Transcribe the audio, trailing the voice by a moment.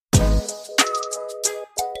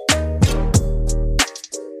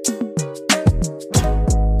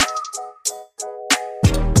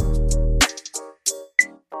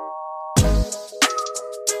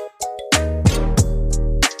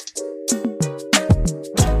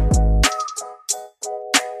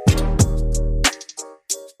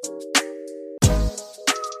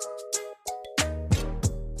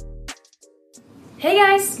Hey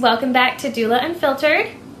guys, welcome back to Doula Unfiltered.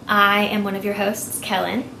 I am one of your hosts,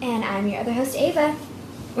 Kellen. And I'm your other host, Ava.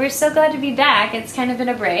 We're so glad to be back. It's kind of been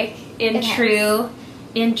a break in true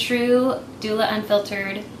Doula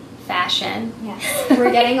Unfiltered fashion. Yes.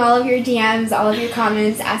 We're getting all of your DMs, all of your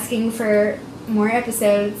comments asking for more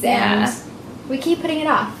episodes, and we keep putting it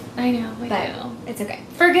off. I know, we but do. It's okay.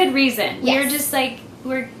 For good reason. Yes. We're just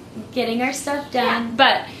we're getting our stuff done,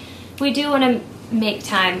 but we do want to make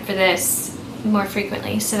time for this more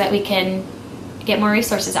frequently so that we can get more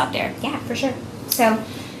resources out there. Yeah, for sure. So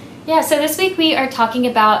this week we are talking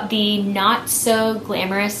about the not so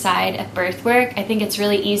glamorous side of birth work. I think it's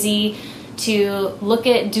really easy to look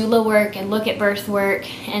at doula work and look at birth work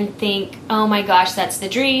and think, oh my gosh, that's the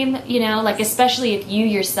dream, especially if you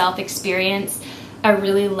yourself experience a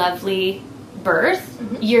really lovely birth.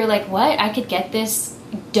 Mm-hmm. You're like, what? I could get this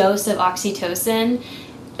dose of oxytocin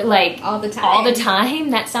all the time.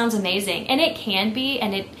 That sounds amazing. And it can be,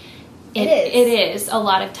 and it is a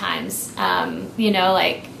lot of times.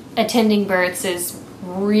 Attending births is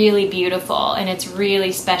really beautiful and it's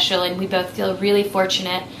really special, and we both feel really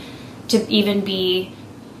fortunate to even be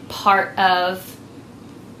part of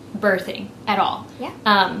birthing at all. Yeah.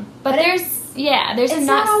 But it's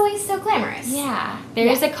not always so glamorous. Yeah. There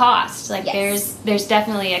is a cost. Yes. There's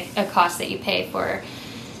definitely a cost that you pay for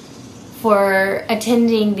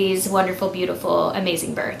attending these wonderful, beautiful,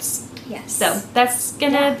 amazing births. Yes. So that's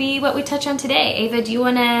going to be what we touch on today. Ava, do you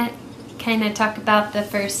want to kind of talk about the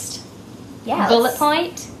first bullet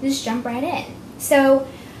point? Just jump right in. So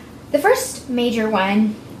the first major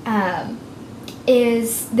one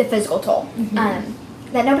is the physical toll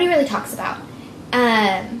that nobody really talks about.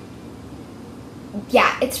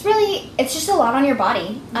 It's just a lot on your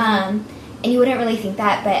body. And you wouldn't really think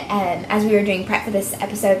that, but as we were doing prep for this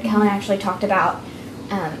episode, Kellen actually talked about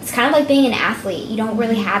it's kind of like being an athlete. You don't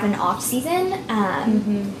really have an off season,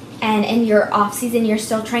 and in your off season, you're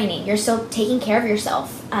still training. You're still taking care of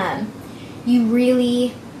yourself. You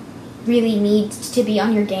really, really need to be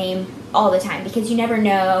on your game all the time because you never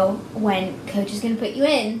know when coach is going to put you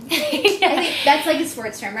in. I think that's like a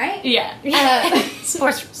sports term, right? Yeah.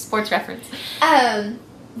 Sports reference.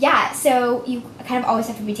 So you kind of always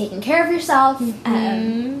have to be taking care of yourself.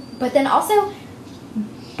 But then also,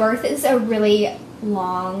 birth is a really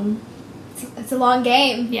long... It's a long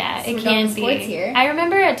game. Yeah, so it can be. Sports here. I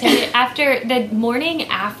remember attending the morning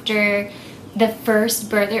after the first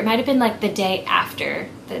birth. It might have been the day after.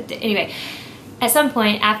 Anyway, at some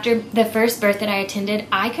point after the first birth that I attended,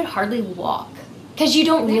 I could hardly walk. Because you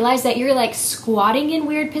don't realize that you're squatting in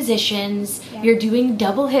weird positions. Yeah. You're doing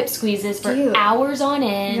double hip squeezes for hours on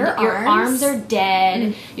end. Your arms are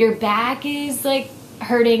dead. Your back is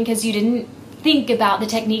hurting because you didn't think about the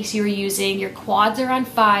techniques you were using. Your quads are on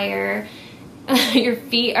fire. Your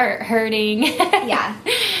feet are hurting. Yeah.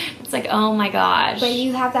 It's oh my gosh. But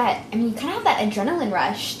you have that, you kind of have that adrenaline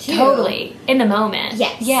rush too. Totally. In the moment.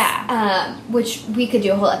 Yes. Yeah. Which we could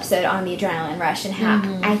do a whole episode on the adrenaline rush and how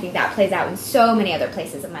I think that plays out in so many other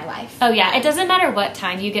places of my life. Oh yeah. It doesn't matter what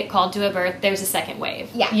time you get called to a birth, there's a second wave.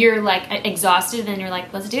 Yeah. You're exhausted and you're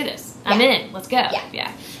let's do this. I'm in. Let's go. Yeah.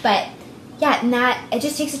 Yeah. But and that, it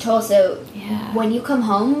just takes a toll. So when you come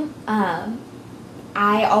home,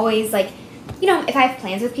 I always if I have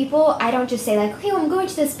plans with people, I don't just say okay, well, I'm going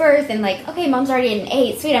to this birth and okay, mom's already at an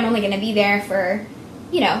 8, sweet, I'm only going to be there for,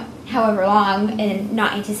 however long and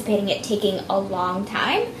not anticipating it taking a long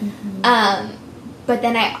time. But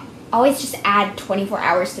then I always just add 24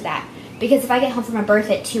 hours to that. Because if I get home from a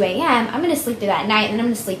birth at 2 a.m., I'm going to sleep through that night, and then I'm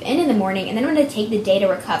going to sleep in the morning, and then I'm going to take the day to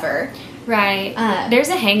recover. Right. There's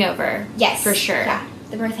a hangover. Yes. For sure. Yeah.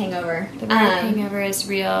 The birth hangover. The birth hangover is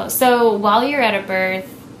real. So while you're at a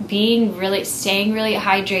birth, staying really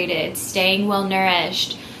hydrated, staying well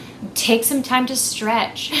nourished, take some time to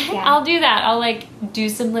stretch. Yeah. I'll do that. I'll do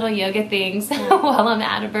some little yoga things while I'm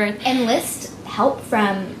at a birth. Enlist help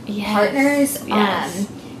from partners,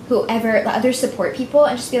 whoever, the other support people,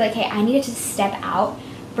 and just be hey, I needed to step out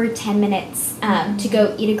for 10 minutes to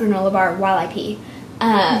go eat a granola bar while I pee.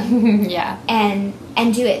 And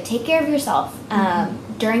do it. Take care of yourself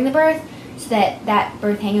during the birth so that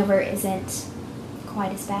birth hangover isn't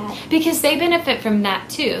quite as bad. Because they benefit from that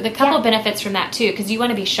too. The couple benefits from that too, because you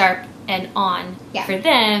want to be sharp and on for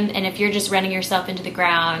them, and if you're just running yourself into the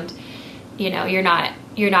ground, you're not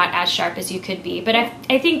as sharp as you could be. But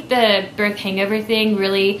I think the birth hangover thing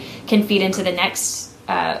really can feed into the next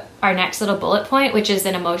our next little bullet point, which is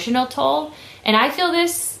an emotional toll. And I feel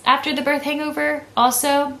this after the birth hangover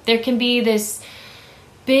also. There can be this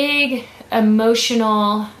big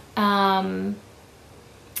emotional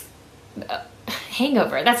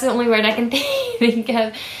hangover. That's the only word I can think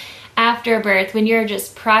of. after birth, when you're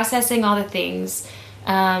just processing all the things,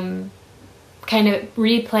 kind of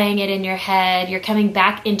replaying it in your head, you're coming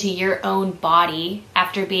back into your own body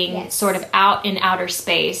after being sort of out in outer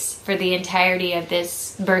space for the entirety of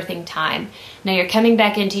this birthing time. Now you're coming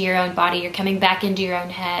back into your own body, you're coming back into your own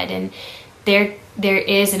head, and there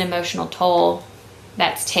is an emotional toll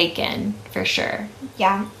that's taken for sure.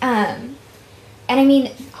 Yeah. And I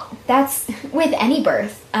mean, that's with any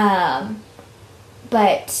birth.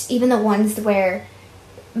 But even the ones where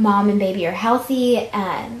mom and baby are healthy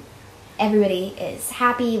and everybody is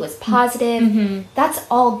happy, was positive, that's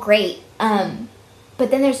all great.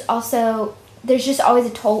 But then there's just always a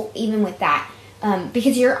toll even with that.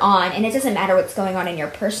 Because you're on, and it doesn't matter what's going on in your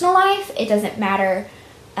personal life. It doesn't matter,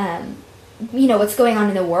 what's going on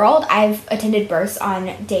in the world. I've attended births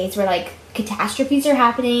on days where, like, catastrophes are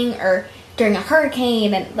happening or during a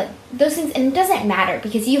hurricane and, like, those things. And it doesn't matter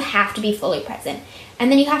because you have to be fully present.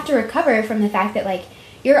 And then you have to recover from the fact that, like,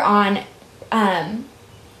 you're on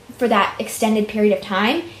for that extended period of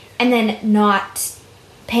time and then not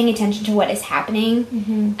paying attention to what is happening.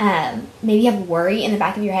 Maybe you have worry in the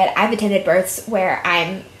back of your head. I've attended births where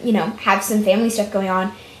I'm, have some family stuff going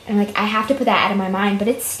on, and I'm like, I have to put that out of my mind, but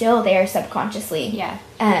it's still there subconsciously. Yeah.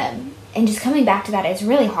 And just coming back to that is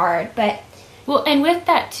really hard, but... Well, and with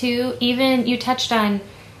that, too, even you touched on,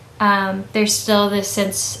 there's still this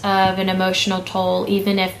sense of an emotional toll,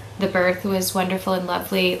 even if the birth was wonderful and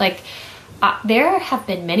lovely. Like, there have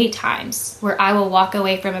been many times where I will walk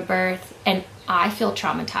away from a birth and I feel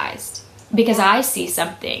traumatized because I see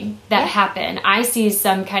something that happened. I see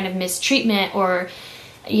some kind of mistreatment or,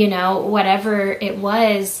 whatever it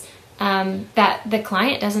was that the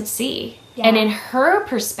client doesn't see. Yeah. And in her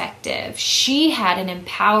perspective, they had an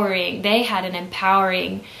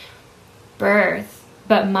empowering birth.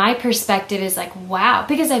 But my perspective is like, wow,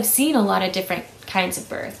 because I've seen a lot of different kinds of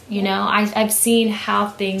birth. I've seen how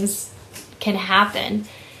things can happen.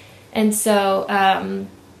 And so,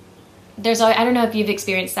 I don't know if you've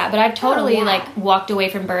experienced that, but I've totally walked away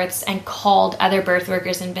from births and called other birth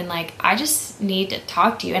workers and been like, I just need to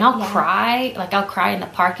talk to you. And I'll cry, I'll cry in the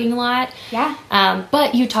parking lot. Yeah.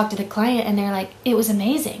 But you talk to the client and they're like, it was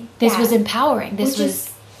amazing. This was empowering.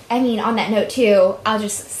 On that note too, I'll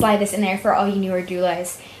just slide this in there for all you newer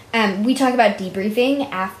doulas. We talk about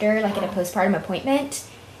debriefing after, at a postpartum appointment.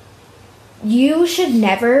 You should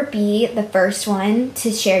never be the first one to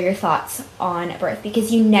share your thoughts on birth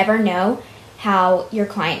because you never know how your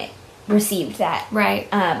client received that. Right.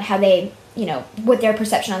 How they, what their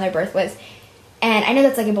perception on their birth was. And I know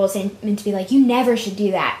that's a bold statement to be like, you never should do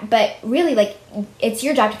that. But really, it's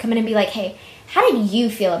your job to come in and be like, hey, how did you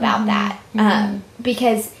feel about that?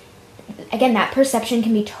 Because, again, that perception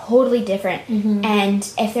can be totally different.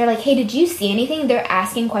 And if they're like, hey, did you see anything? They're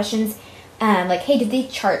asking questions hey, did they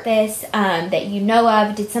chart this that you know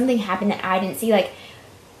of? Did something happen that I didn't see?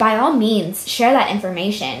 By all means, share that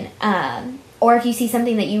information. Or if you see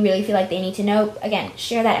something that you really feel like they need to know, again,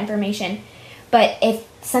 share that information. But if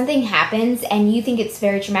something happens and you think it's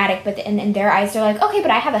very traumatic, but in their eyes they're like, okay, but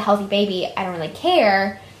I have a healthy baby, I don't really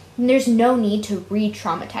care, then there's no need to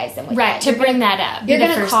re-traumatize them with that. Right, to bring that up. You're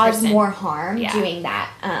going to cause more harm doing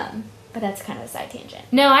that. But that's kind of a side tangent.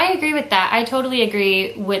 No, I agree with that. I totally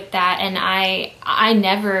agree with that. And I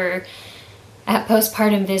never, at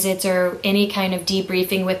postpartum visits or any kind of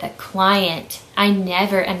debriefing with a client, I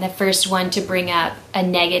never am the first one to bring up a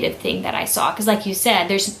negative thing that I saw. Because like you said,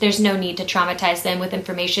 there's no need to traumatize them with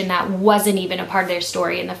information that wasn't even a part of their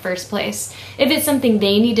story in the first place. If it's something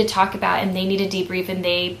they need to talk about and they need to debrief and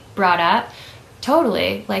they brought up,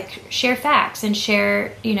 totally, share facts and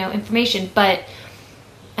share, information. But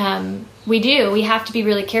we have to be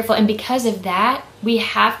really careful. And because of that, we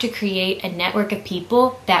have to create a network of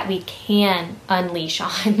people that we can unleash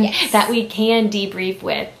on, that we can debrief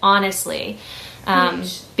with, honestly.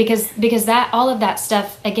 Because that, all of that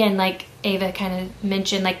stuff, again, like Ava kind of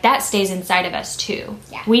mentioned, that stays inside of us too.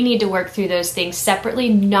 Yeah. We need to work through those things separately,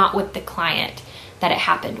 not with the client that it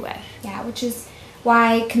happened with. Yeah, which is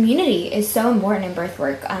why community is so important in birth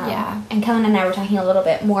work. And Kellen and I were talking a little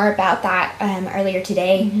bit more about that earlier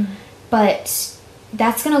today. But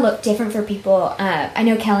that's going to look different for people. I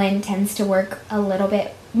know Kellen tends to work a little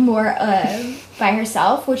bit more by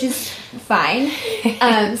herself, which is fine.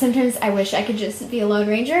 Sometimes I wish I could just be a Lone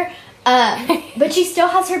Ranger. But she still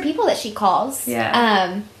has her people that she calls.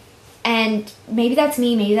 Yeah. And maybe that's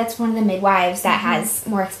me. Maybe that's one of the midwives that has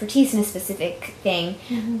more expertise in a specific thing.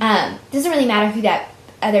 Doesn't really matter who that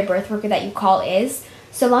other birth worker that you call is,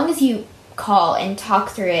 so long as you call and talk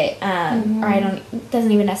through it. Or it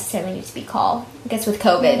doesn't even necessarily need to be call. I guess with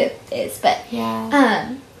COVID it is, but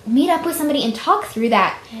meet up with somebody and talk through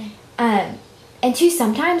that. And two,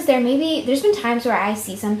 sometimes there's been times where I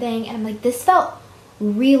see something and I'm like, this felt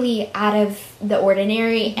really out of the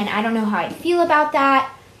ordinary and I don't know how I feel about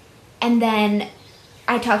that. And then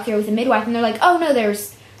I talk through it with a midwife and they're like, oh no,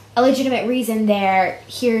 there's a legitimate reason there.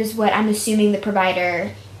 Here's what I'm assuming the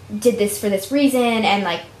provider did this for this reason. And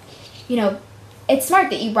like, you know, it's smart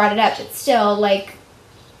that you brought it up, but still, like,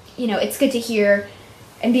 you know, it's good to hear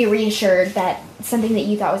and be reassured that something that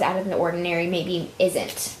you thought was out of the ordinary maybe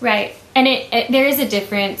isn't. Right. And there is a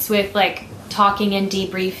difference with, like, talking and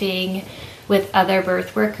debriefing with other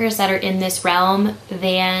birth workers that are in this realm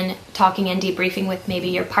than talking and debriefing with maybe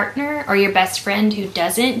your partner or your best friend who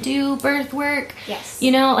doesn't do birth work. Yes.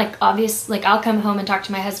 You know, like, like, I'll come home and talk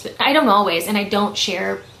to my husband. I don't always, and I don't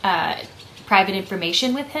share private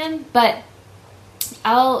information with him, but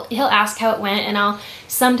he'll ask how it went, and I'll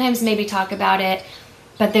sometimes maybe talk about it.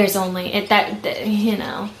 But there's only he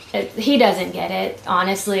doesn't get it,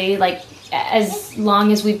 honestly. Like, as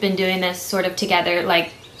long as we've been doing this sort of together,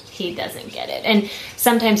 like, he doesn't get it. And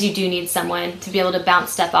sometimes you do need someone to be able to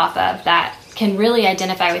bounce stuff off of that can really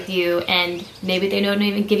identify with you, and maybe they don't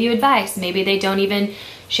even give you advice. Maybe they don't even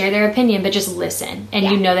share their opinion, but just listen, and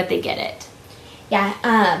you know that they get it. Yeah,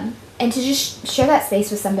 and to just share that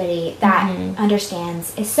space with somebody that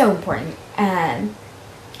understands is so important.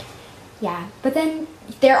 Yeah, but then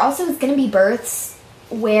there also is going to be births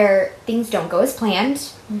where things don't go as planned.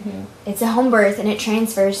 Mm-hmm. It's a home birth and it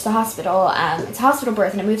transfers to the hospital. It's a hospital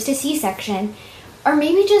birth and it moves to C-section. Or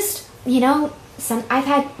maybe just, you know, I've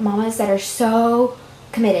had mamas that are so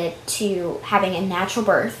committed to having a natural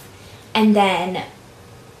birth and then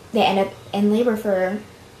they end up in labor for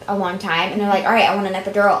a long time and they're like, all right, I want an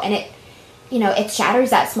epidural. And it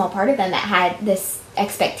shatters that small part of them that had this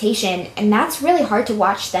expectation, and that's really hard to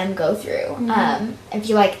watch them go through. Mm-hmm. I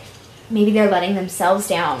feel like maybe they're letting themselves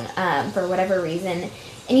down for whatever reason,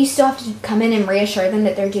 and you still have to come in and reassure them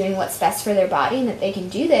that they're doing what's best for their body and that they can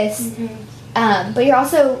do this. Mm-hmm. But you're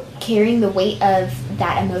also carrying the weight of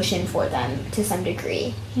that emotion for them to some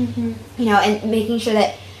degree. Mm-hmm. You know, and making sure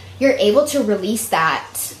that you're able to release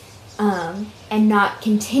that and not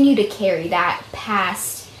continue to carry that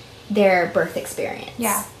past their birth experience.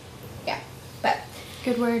 Yeah. But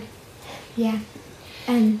good word. Yeah.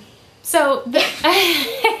 And so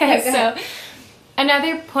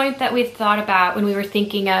another point that we thought about when we were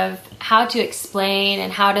thinking of how to explain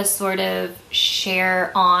and how to sort of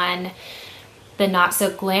share on the not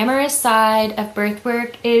so glamorous side of birth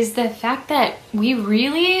work is the fact that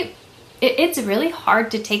it's really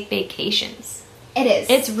hard to take vacations. It is.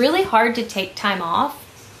 It's really hard to take time off.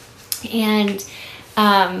 And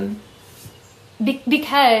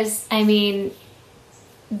because, I mean,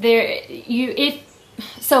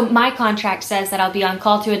 so my contract says that I'll be on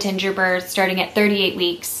call to attend your birth starting at 38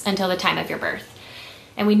 weeks until the time of your birth.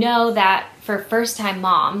 And we know that for first-time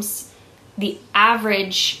moms, the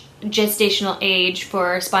average gestational age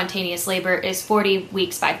for spontaneous labor is 40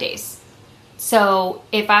 weeks, 5 days. So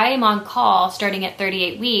if I am on call starting at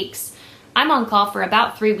 38 weeks, I'm on call for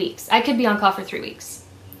about 3 weeks. I could be on call for 3 weeks.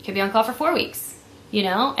 Could be on call for 4 weeks, you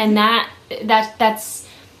know? And that's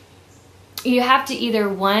you have to either,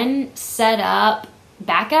 one, set up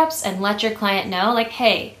backups and let your client know, like,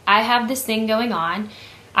 hey, I have this thing going on.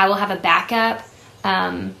 I will have a backup.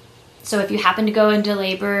 So if you happen to go into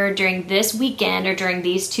labor during this weekend or during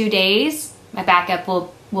these 2 days, my backup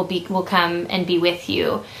will come and be with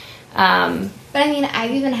you. But I mean,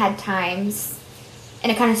 I've even had times,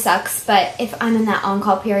 and it kind of sucks, but if I'm in that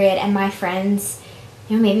on-call period and my friends,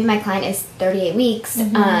 you know, maybe my client is 38 weeks,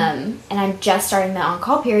 mm-hmm. And I'm just starting the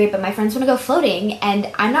on-call period, but my friends want to go floating,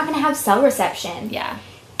 and I'm not going to have cell reception. Yeah.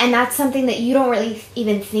 And that's something that you don't really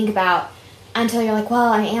even think about until you're like,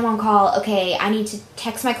 well, I am on call. Okay, I need to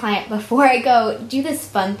text my client before I go do this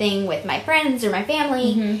fun thing with my friends or my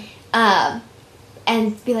family, mm-hmm.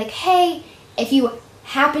 And be like, hey, if you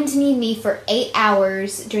happen to need me for 8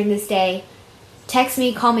 hours during this day, text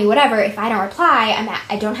me, call me, whatever. If I don't reply,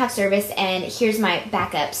 I don't have service, and here's my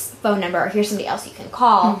backup's phone number, or here's somebody else you can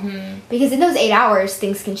call. Mm-hmm. Because in those 8 hours,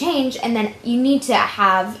 things can change, and then you need to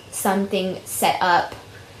have something set up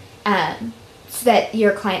so that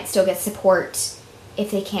your client still gets support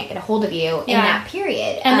if they can't get a hold of you in that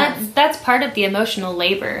period. And that's part of the emotional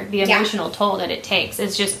labor, the emotional toll that it takes.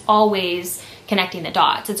 It's just always connecting the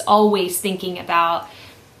dots. It's always thinking about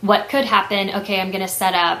what could happen. Okay, I'm going to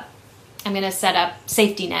set up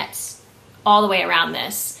safety nets all the way around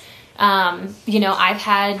this. You know, I've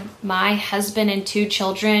had my husband and 2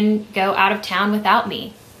 children go out of town without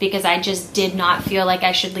me because I just did not feel like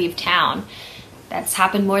I should leave town. That's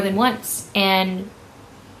happened more than once. And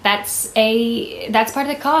that's part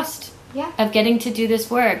of the cost of getting to do this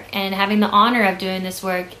work and having the honor of doing this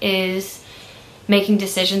work is making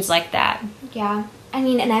decisions like that. Yeah. I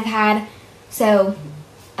mean, and I've had, so,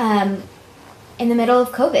 in the middle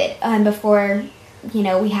of COVID, before, you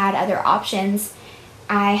know, we had other options,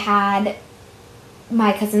 my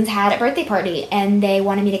cousins had a birthday party and they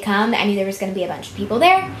wanted me to come. I knew there was going to be a bunch of people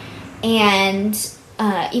there. And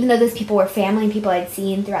even though those people were family and people I'd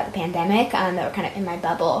seen throughout the pandemic that were kind of in my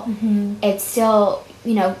bubble, it's still,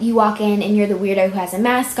 you know, you walk in and you're the weirdo who has a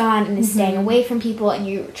mask on and is staying away from people and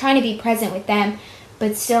you're trying to be present with them.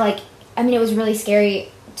 But still, like, I mean, it was really scary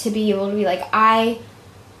to be able to be like, I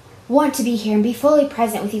want to be here and be fully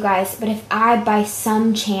present with you guys. But if I, by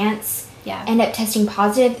some chance, end up testing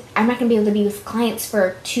positive, I'm not going to be able to be with clients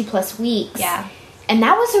for 2+ weeks. Yeah. And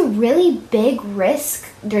that was a really big risk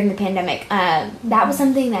during the pandemic. That was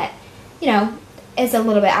something that, you know, is a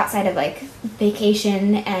little bit outside of, like,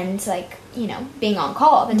 vacation and, like, you know, being on call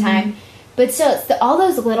all the time. But still, it's all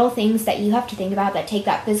those little things that you have to think about that take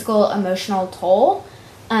that physical, emotional toll.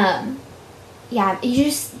 There's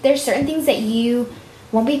certain things that you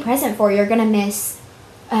won't be present for. You're going to miss,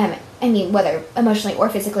 I mean, whether emotionally or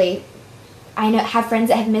physically. I have friends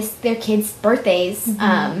that have missed their kids' birthdays,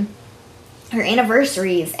 or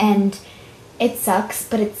anniversaries, and it sucks,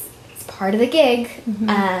 but it's part of the gig.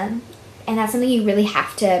 And that's something you really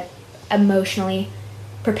have to emotionally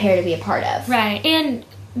prepare to be a part of. Right. And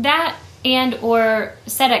that or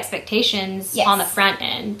set expectations on the front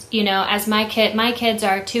end. You know, as my kids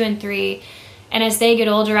are 2 and 3, and as they get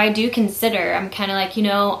older, I do consider, I'm kind of like, you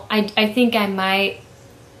know, I think I might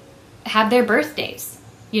have their birthdays,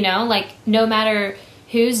 you know, like no matter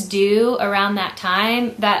who's due around that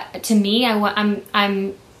time, that to me,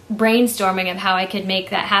 I'm brainstorming of how I could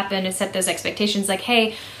make that happen and set those expectations. Like,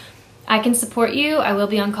 hey, I can support you. I will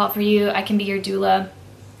be on call for you. I can be your doula,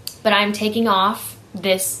 but I'm taking off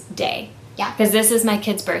this day. Yeah. Because this is my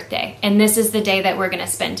kid's birthday, and this is the day that we're going to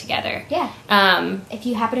spend together. Yeah. If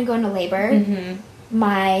you happen to go into labor,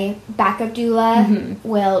 my backup doula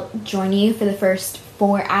will join you for the first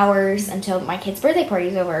 4 hours until my kid's birthday party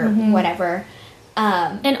is over, whatever.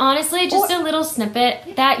 And honestly, just a little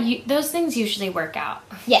snippet, those things usually work out.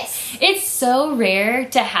 Yes. It's so rare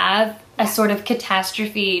to have a sort of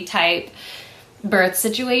catastrophe type birth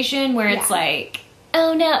situation where it's like,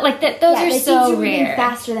 oh no, like that. Those are so rare.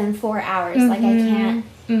 Faster than 4 hours. Like I can't.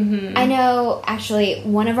 I know. Actually,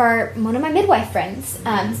 one of my midwife friends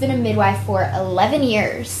has been a midwife for 11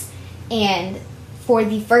 years, and for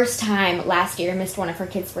the first time last year missed one of her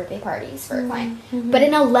kids' birthday parties for a client. But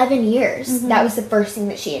in 11 years, that was the first thing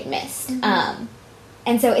that she had missed.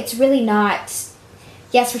 And so it's really not.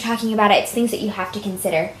 Yes, we're talking about it. It's things that you have to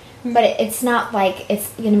consider. But it's not like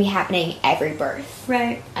it's going to be happening every birth.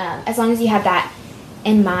 Right. As long as you have that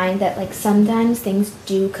in mind that, like, sometimes things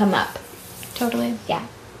do come up. Totally. Yeah.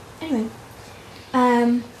 Anyway.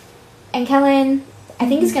 And Kellen, I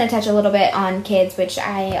think is going to touch a little bit on kids, which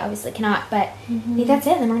I obviously cannot, but I think that's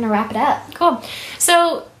it. Then we're going to wrap it up. Cool.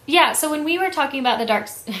 So, yeah, so when we were talking about the dark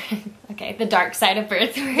side of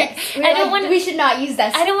birth, we should not use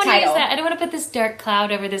that title. I don't want to use that. I don't want to put this dark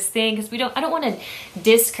cloud over this thing because I don't want to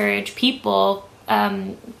discourage people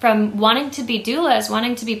from wanting to be doulas,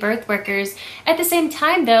 wanting to be birth workers. At the same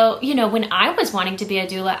time, though, you know, when I was wanting to be a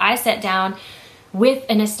doula, I sat down with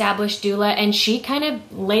an established doula and she kind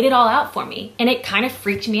of laid it all out for me, and it kind of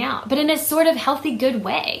freaked me out, but in a sort of healthy, good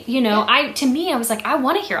way. You know, I was like, I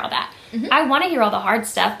want to hear all that. I want to hear all the hard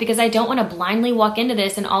stuff because I don't want to blindly walk into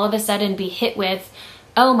this and all of a sudden be hit with,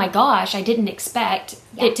 oh my gosh, I didn't expect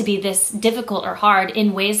it to be this difficult or hard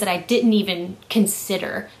in ways that I didn't even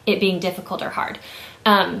consider it being difficult or hard.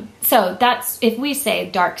 So that's, if we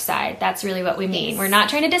say dark side, that's really what we mean. Yes. We're not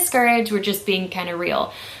trying to discourage, we're just being kind of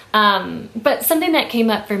real. But something that came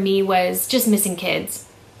up for me was just missing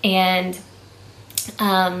kids. And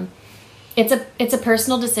it's a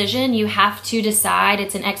personal decision. You have to decide.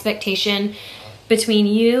 It's an expectation between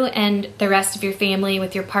you and the rest of your family,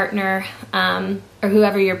 with your partner, or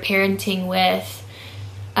whoever you're parenting with,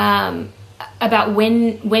 about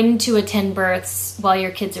when to attend births while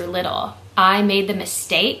your kids are little. I made the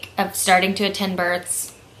mistake of starting to attend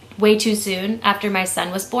births way too soon after my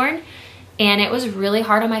son was born, and it was really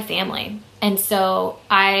hard on my family. And so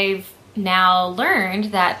I've now learned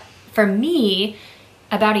that for me,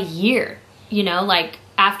 about a year, you know, like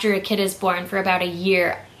after a kid is born, for about a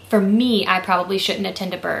year, for me, I probably shouldn't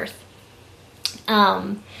attend a birth.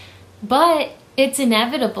 But it's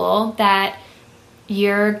inevitable that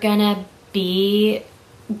you're gonna be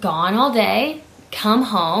gone all day, come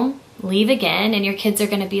home, leave again, and your kids are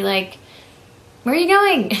gonna be like, where are you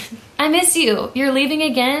going? I miss you. You're leaving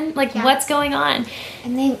again? Like, what's going on?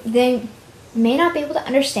 And they may not be able to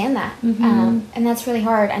understand that. And that's really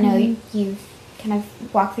hard. I know you've kind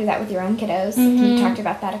of walked through that with your own kiddos. You talked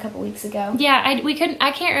about that a couple weeks ago. Yeah,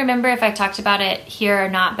 I can't remember if I talked about it here or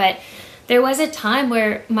not, but there was a time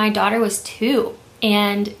where my daughter was 2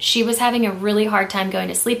 and she was having a really hard time going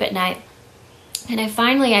to sleep at night. And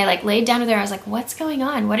I like laid down with her. I was like, what's going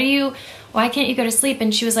on? Why can't you go to sleep?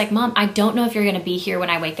 And she was like, Mom, I don't know if you're going to be here when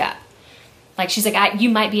I wake up. Like, she's like, you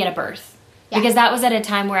might be at a birth. Yeah. Because that was at a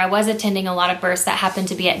time where I was attending a lot of births that happened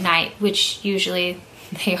to be at night, which usually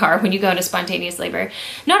they are when you go into spontaneous labor.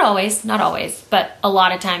 Not always, but a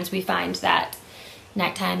lot of times we find that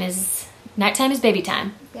nighttime is baby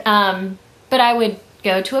time. Yep. But I would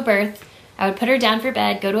go to a birth. I would put her down for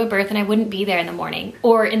bed, go to a birth, and I wouldn't be there in the morning.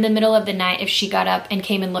 Or in the middle of the night, if she got up and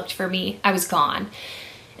came and looked for me, I was gone.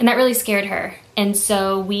 And that really scared her. And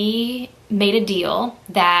so we made a deal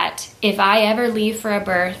that if I ever leave for a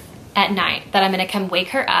birth at night, that I'm going to come wake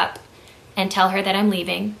her up and tell her that I'm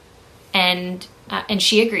leaving. And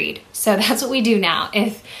she agreed. So that's what we do now.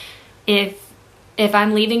 If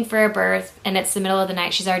I'm leaving for a birth and it's the middle of the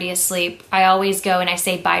night, she's already asleep, I always go and I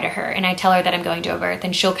say bye to her and I tell her that I'm going to a birth,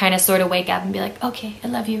 and she'll kind of sort of wake up and be like, okay, I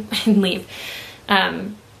love you, and leave.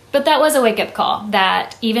 But that was a wake-up call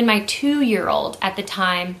that even my 2-year-old at the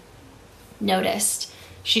time noticed.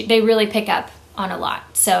 They really pick up on a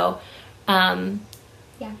lot. So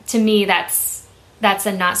to me, that's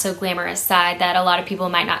a not so glamorous side that a lot of people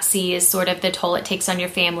might not see, is sort of the toll it takes on your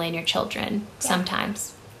family and your children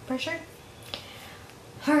sometimes. For sure.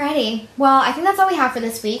 Alrighty. Well, I think that's all we have for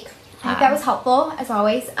this week. I hope that was helpful, as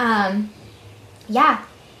always.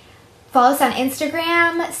 Follow us on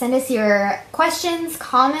Instagram. Send us your questions,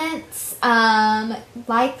 comments,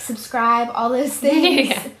 like, subscribe, all those things.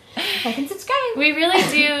 Like and subscribe. We really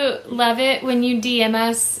do love it when you DM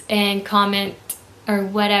us and comment or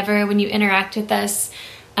whatever, when you interact with us.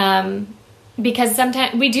 Because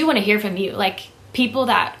sometimes we do want to hear from you. Like, people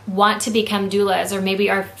that want to become doulas, or maybe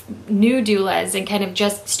are new doulas and kind of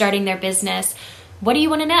just starting their business. What do you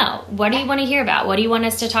want to know? What do you want to hear about? What do you want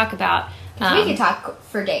us to talk about? We could talk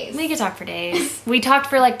for days. We talked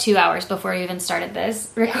for like 2 hours before we even started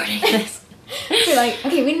recording this. We're like,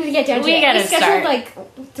 okay, we need to get down to it. We scheduled like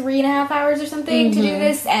 3.5 hours or something to do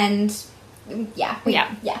this, and yeah.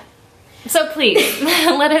 So please,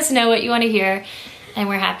 let us know what you want to hear, and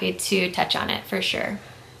we're happy to touch on it for sure.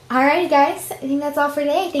 Alrighty, guys. I think that's all for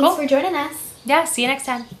today. Thanks for joining us. Yeah, see you next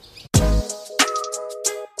time.